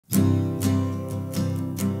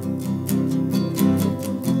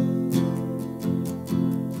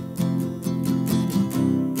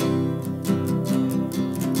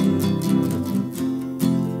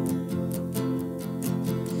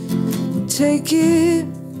take it.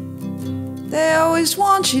 They always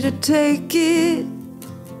want you to take it.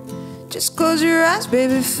 Just close your eyes,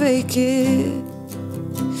 baby, fake it.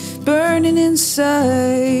 Burning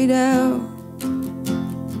inside out,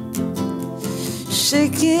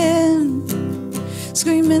 shaking,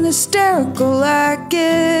 screaming hysterical like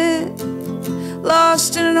it.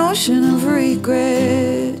 Lost in an ocean of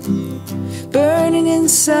regret. Burning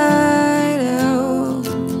inside out.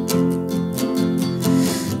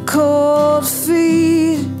 Cold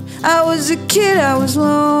feet. I was a kid, I was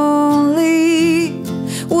lonely.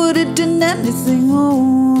 Would have done anything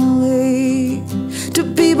only to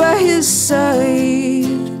be by his side.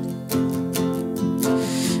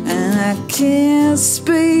 And I can't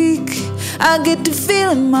speak, I get to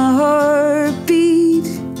feeling my heartbeat.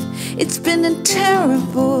 It's been a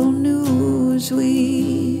terrible news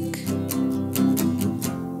week.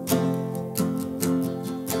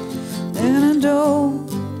 And I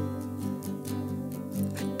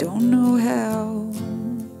don't know how.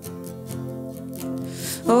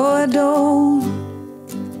 Oh, I don't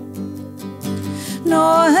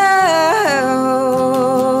know how.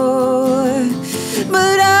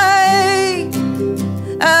 But I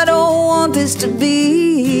don't want this to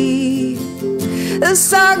be the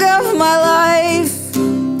saga of my life.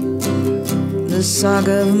 The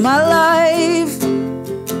saga of my life.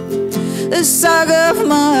 The saga of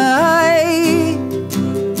my life.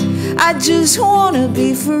 I just wanna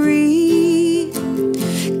be free.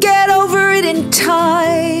 Get over it in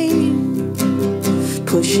time.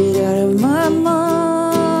 Push it out of my mind.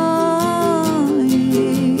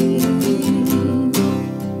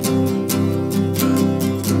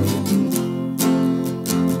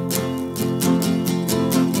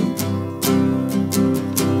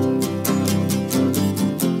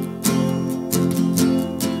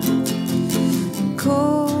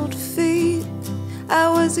 Cold feet. I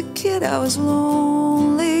was a kid, I was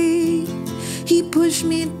lonely. He pushed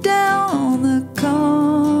me down on the concrete.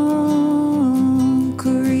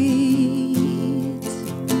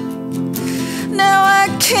 Now I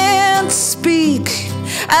can't speak,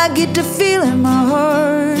 I get to feel in my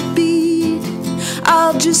heartbeat.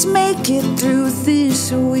 I'll just make it through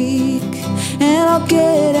this week, and I'll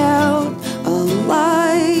get out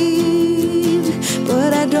alive.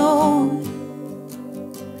 But I don't,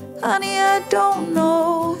 honey, I don't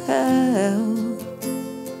know how.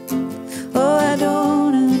 Oh, I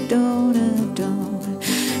don't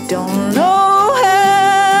know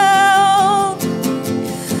how.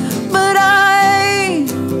 But I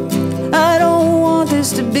don't want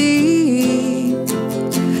this to be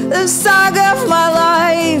the saga of my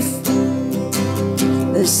life.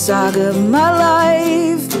 The saga of my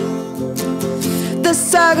life. The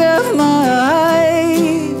saga of my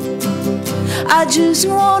life. I just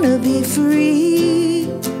wanna be free.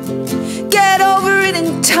 Get over it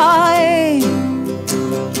in time.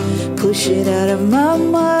 Push it out of my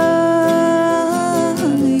mind.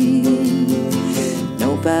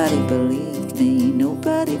 Nobody believed me.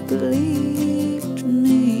 Nobody believed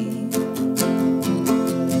me.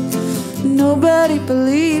 Nobody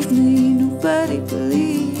believed me. Nobody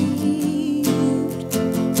believed.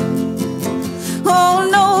 Oh,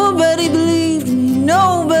 nobody believed me.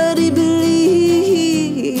 Nobody believed.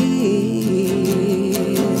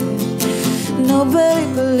 Nobody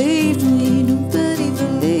believed me.